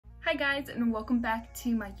Hi guys, and welcome back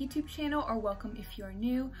to my YouTube channel, or welcome if you're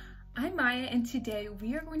new. I'm Maya, and today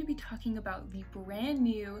we are going to be talking about the brand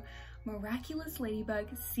new Miraculous Ladybug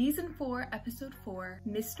Season 4, Episode 4,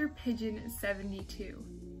 Mr. Pigeon 72.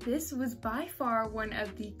 This was by far one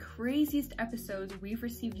of the craziest episodes we've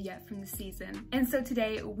received yet from the season. And so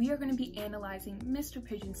today we are going to be analyzing Mr.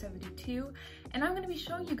 Pigeon 72, and I'm going to be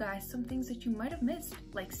showing you guys some things that you might have missed,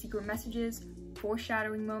 like secret messages,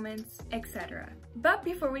 foreshadowing moments, etc. But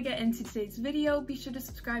before we get into today's video, be sure to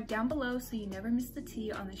subscribe down below so you never miss the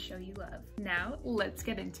tea on the show you love. Now, let's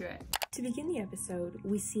get into it. To begin the episode,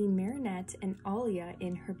 we see Marinette and Alia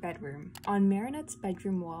in her bedroom. On Marinette's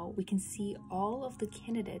bedroom wall, we can see all of the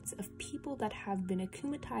candidates of people that have been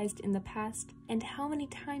akumatized in the past and how many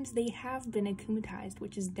times they have been akumatized,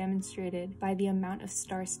 which is demonstrated by the amount of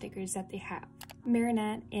star stickers that they have.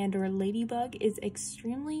 Marinette and/or Ladybug is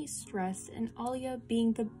extremely stressed, and Alia,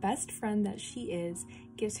 being the best friend that she is,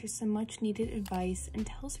 gives her some much needed advice and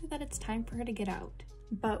tells her that it's time for her to get out.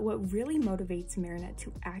 But what really motivates Marinette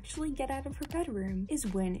to actually get out of her bedroom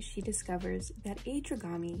is when she discovers that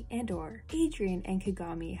Adrigami and/or Adrian and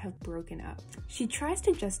Kagami have broken up. She tries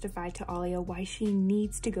to justify to Alia why she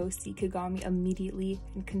needs to go see Kagami immediately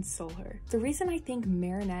and console her. The reason I think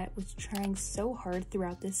Marinette was trying so hard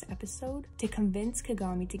throughout this episode to convince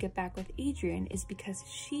Kagami to get back with Adrian is because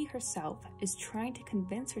she herself is trying to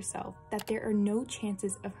convince herself that there are no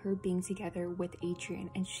chances of her being together with Adrian,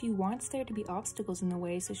 and she wants there to be obstacles in the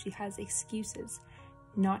way, so she has excuses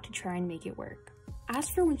not to try and make it work. As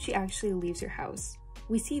for when she actually leaves her house,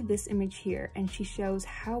 we see this image here, and she shows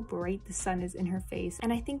how bright the sun is in her face,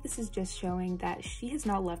 and I think this is just showing that she has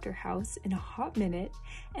not left her house in a hot minute,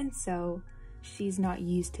 and so she's not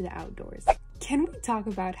used to the outdoors. Can we talk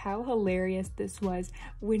about how hilarious this was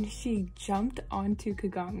when she jumped onto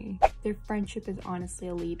Kagami? Their friendship is honestly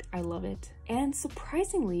elite. I love it. And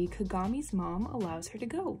surprisingly, Kagami's mom allows her to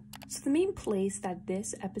go. So the main place that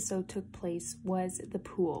this episode took place was the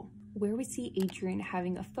pool, where we see Adrian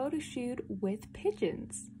having a photo shoot with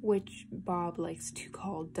pigeons, which Bob likes to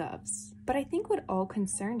call doves. But I think what all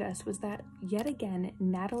concerned us was that, yet again,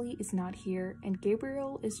 Natalie is not here and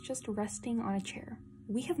Gabriel is just resting on a chair.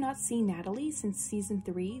 We have not seen Natalie since Season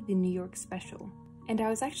 3, the New York special. And I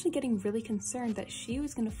was actually getting really concerned that she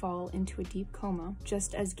was going to fall into a deep coma,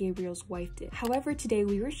 just as Gabriel's wife did. However, today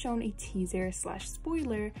we were shown a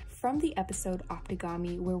teaser/spoiler from the episode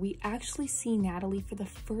Optigami, where we actually see Natalie for the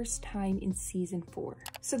first time in Season 4.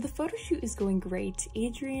 So the photo shoot is going great.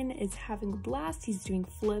 Adrian is having a blast, he's doing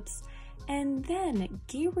flips, and then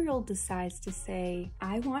Gabriel decides to say,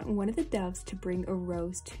 I want one of the doves to bring a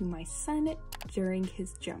rose to my son during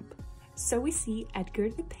his jump. So we see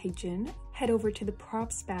Edgar the pigeon head over to the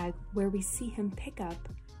props bag, where we see him pick up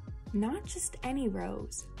not just any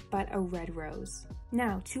rose, but a red rose.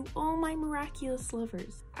 Now, to all my Miraculous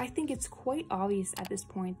lovers, I think it's quite obvious at this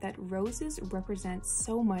point that roses represent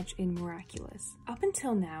so much in Miraculous. Up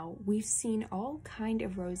until now, we've seen all kind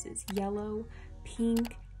of roses: yellow,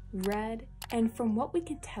 pink, red, and from what we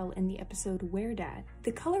can tell in the episode Where Dad,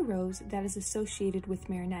 the color rose that is associated with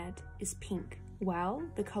Marinette is pink, while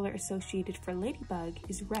the color associated for Ladybug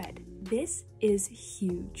is red. This is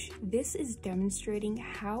huge. This is demonstrating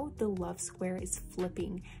how the love square is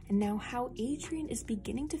flipping, and now how Adrian is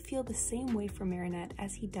beginning to feel the same way for Marinette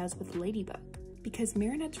as he does with Ladybug. Because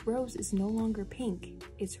Marinette's rose is no longer pink,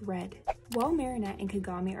 it's red. While Marinette and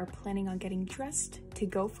Kagami are planning on getting dressed to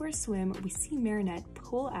go for a swim, we see Marinette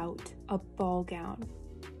pull out a ball gown.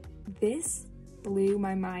 This blew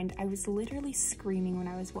my mind. I was literally screaming when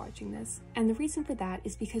I was watching this. And the reason for that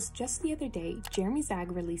is because just the other day, Jeremy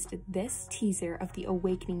Zag released this teaser of the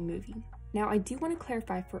Awakening movie. Now, I do want to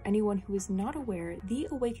clarify for anyone who is not aware, the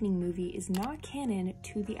Awakening movie is not canon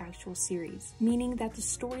to the actual series, meaning that the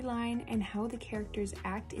storyline and how the characters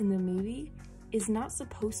act in the movie is not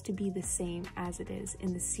supposed to be the same as it is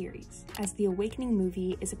in the series, as the Awakening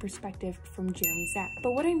movie is a perspective from Jeremy Zag.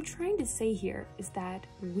 But what I'm trying to say here is that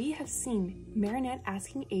we have seen Marinette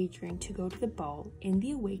asking Adrian to go to the ball in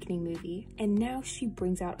the Awakening movie, and now she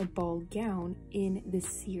brings out a ball gown in this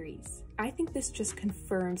series. I think this just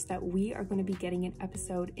confirms that we are going to be getting an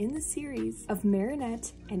episode in the series of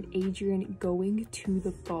Marinette and Adrian going to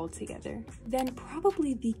the ball together. Then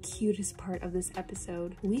probably the cutest part of this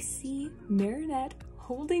episode, we see Marinette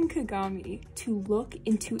holding Kagami to look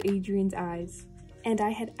into Adrian's eyes. And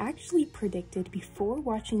I had actually predicted before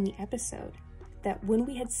watching the episode that when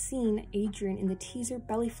we had seen Adrian in the teaser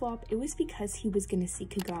belly flop, it was because he was going to see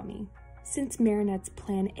Kagami. Since Marinette's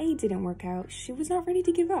plan A didn't work out, she was not ready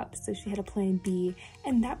to give up, so she had a plan B,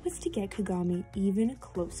 and that was to get Kagami even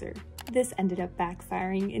closer. This ended up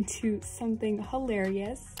backfiring into something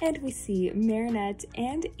hilarious, and we see Marinette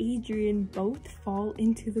and Adrien both fall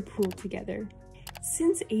into the pool together.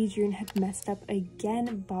 Since Adrien had messed up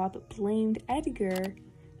again, Bob blamed Edgar,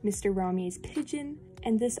 Mr. Ramier's pigeon,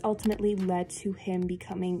 and this ultimately led to him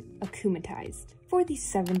becoming akumatized for the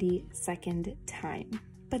 72nd time.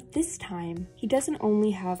 But this time, he doesn't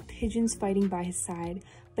only have pigeons fighting by his side,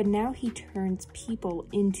 but now he turns people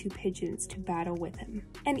into pigeons to battle with him.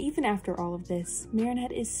 And even after all of this,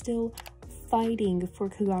 Marinette is still fighting for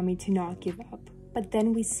Kagami to not give up. But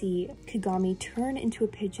then we see Kagami turn into a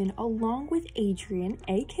pigeon along with Adrien,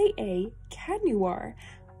 aka Cat Noir.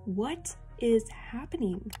 What is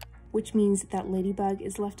happening? Which means that Ladybug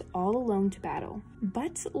is left all alone to battle.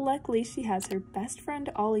 But luckily she has her best friend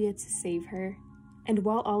Alia to save her. And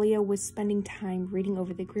while Alia was spending time reading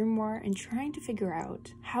over the grimoire and trying to figure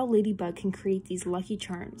out how Ladybug can create these lucky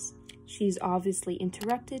charms, she's obviously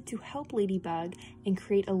interrupted to help Ladybug and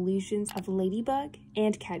create illusions of Ladybug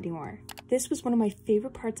and Cat Noir. This was one of my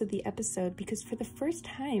favorite parts of the episode because for the first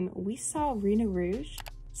time we saw Rena Rouge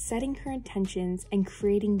setting her intentions and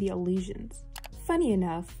creating the illusions. Funny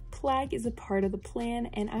enough, Plague is a part of the plan,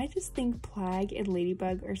 and I just think Plague and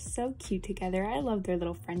Ladybug are so cute together. I love their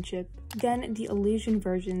little friendship. Then the illusion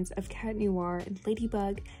versions of Cat Noir and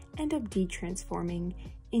Ladybug end up de-transforming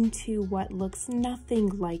into what looks nothing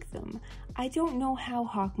like them. I don't know how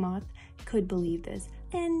Hawkmoth could believe this.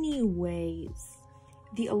 Anyways,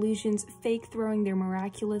 the illusions fake throwing their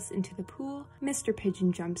Miraculous into the pool, Mr.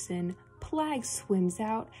 Pigeon jumps in, Plague swims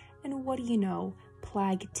out, and what do you know?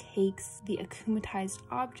 Plague takes the akumatized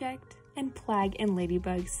object, and Plague and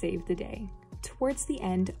Ladybug save the day. Towards the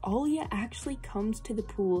end, Alia actually comes to the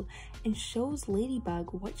pool and shows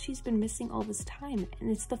Ladybug what she's been missing all this time,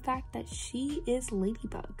 and it's the fact that she is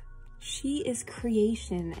Ladybug. She is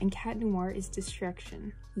creation and Cat Noir is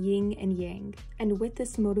destruction, yin and yang. And with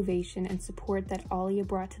this motivation and support that Alia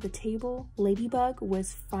brought to the table, Ladybug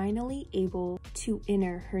was finally able to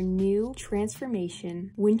enter her new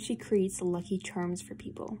transformation when she creates lucky charms for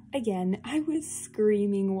people. Again, I was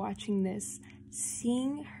screaming watching this.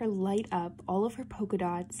 Seeing her light up all of her polka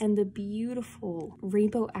dots and the beautiful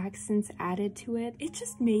rainbow accents added to it, it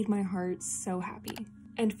just made my heart so happy.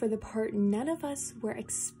 And for the part none of us were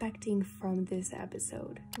expecting from this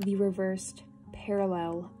episode, the reversed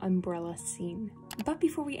parallel umbrella scene. But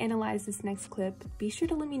before we analyze this next clip, be sure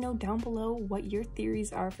to let me know down below what your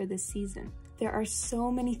theories are for this season. There are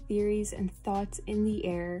so many theories and thoughts in the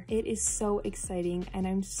air. It is so exciting, and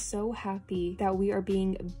I'm so happy that we are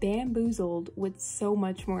being bamboozled with so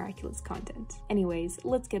much miraculous content. Anyways,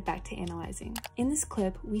 let's get back to analyzing. In this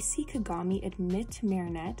clip, we see Kagami admit to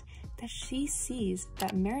Marinette that she sees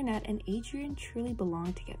that Marinette and Adrien truly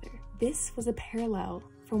belong together. This was a parallel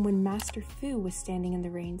from when Master Fu was standing in the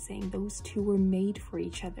rain saying those two were made for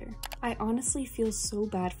each other. I honestly feel so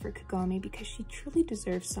bad for Kagami because she truly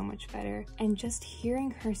deserves so much better, and just hearing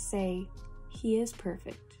her say, "He is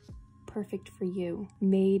perfect, perfect for you,"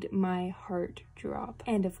 made my heart drop.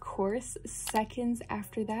 And of course, seconds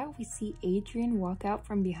after that, we see Adrien walk out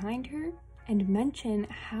from behind her and mention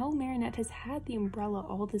how Marinette has had the umbrella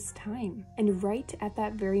all this time. And right at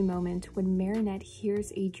that very moment when Marinette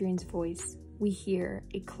hears Adrien's voice, we hear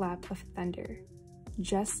a clap of thunder,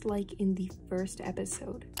 just like in the first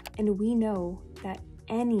episode. And we know that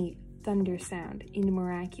any thunder sound in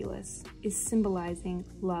Miraculous is symbolizing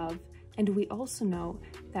love. And we also know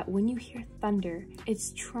that when you hear thunder,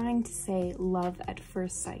 it's trying to say love at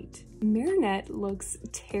first sight. Marinette looks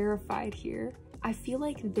terrified here. I feel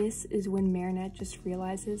like this is when Marinette just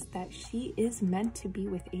realizes that she is meant to be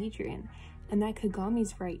with Adrien, and that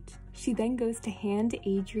Kagami's right. She then goes to hand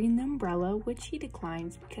Adrien the umbrella, which he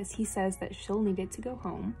declines because he says that she'll need it to go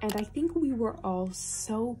home. And I think we were all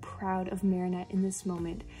so proud of Marinette in this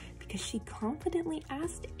moment because she confidently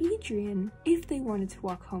asked Adrien if they wanted to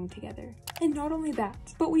walk home together. And not only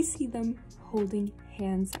that, but we see them holding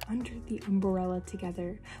hands under the umbrella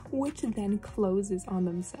together, which then closes on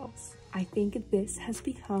themselves. I think this has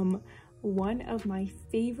become one of my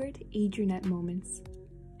favorite Adrienette moments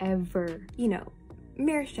ever. You know,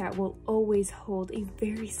 Meerschat will always hold a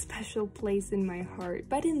very special place in my heart,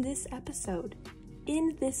 but in this episode,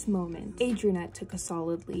 in this moment, Adrienette took a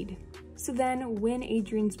solid lead. So then when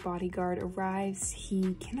Adrien's bodyguard arrives,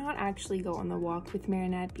 he cannot actually go on the walk with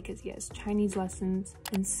Marinette because he has Chinese lessons,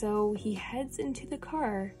 and so he heads into the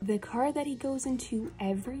car that he goes into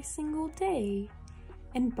every single day,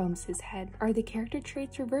 and bumps his head. Are the character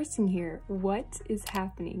traits reversing here? What is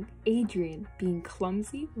happening? Adrien being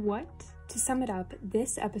clumsy? What? To sum it up,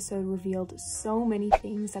 this episode revealed so many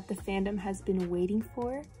things that the fandom has been waiting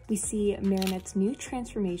for. We see Marinette's new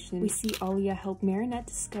transformation. We see Alia help Marinette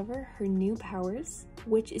discover her new powers,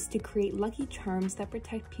 which is to create lucky charms that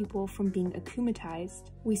protect people from being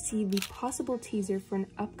akumatized. We see the possible teaser for an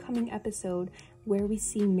upcoming episode where we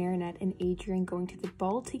see Marinette and Adrien going to the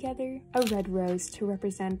ball together, a red rose to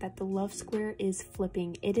represent that the love square is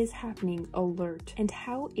flipping, it is happening, alert, and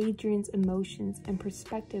how Adrien's emotions and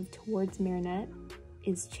perspective towards Marinette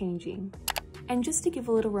is changing. And just to give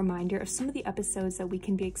a little reminder of some of the episodes that we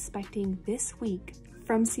can be expecting this week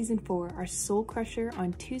from season 4 are Soul Crusher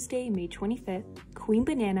on Tuesday, May 25th, Queen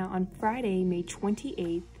Banana on Friday, May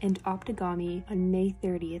 28th, and Optigami on May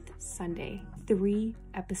 30th, Sunday. 3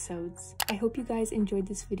 episodes. I hope you guys enjoyed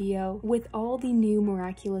this video. With all the new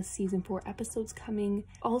Miraculous season 4 episodes coming,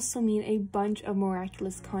 also mean a bunch of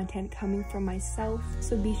Miraculous content coming from myself,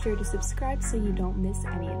 so be sure to subscribe so you don't miss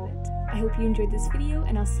any of it. I hope you enjoyed this video,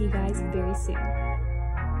 and I'll see you guys very soon.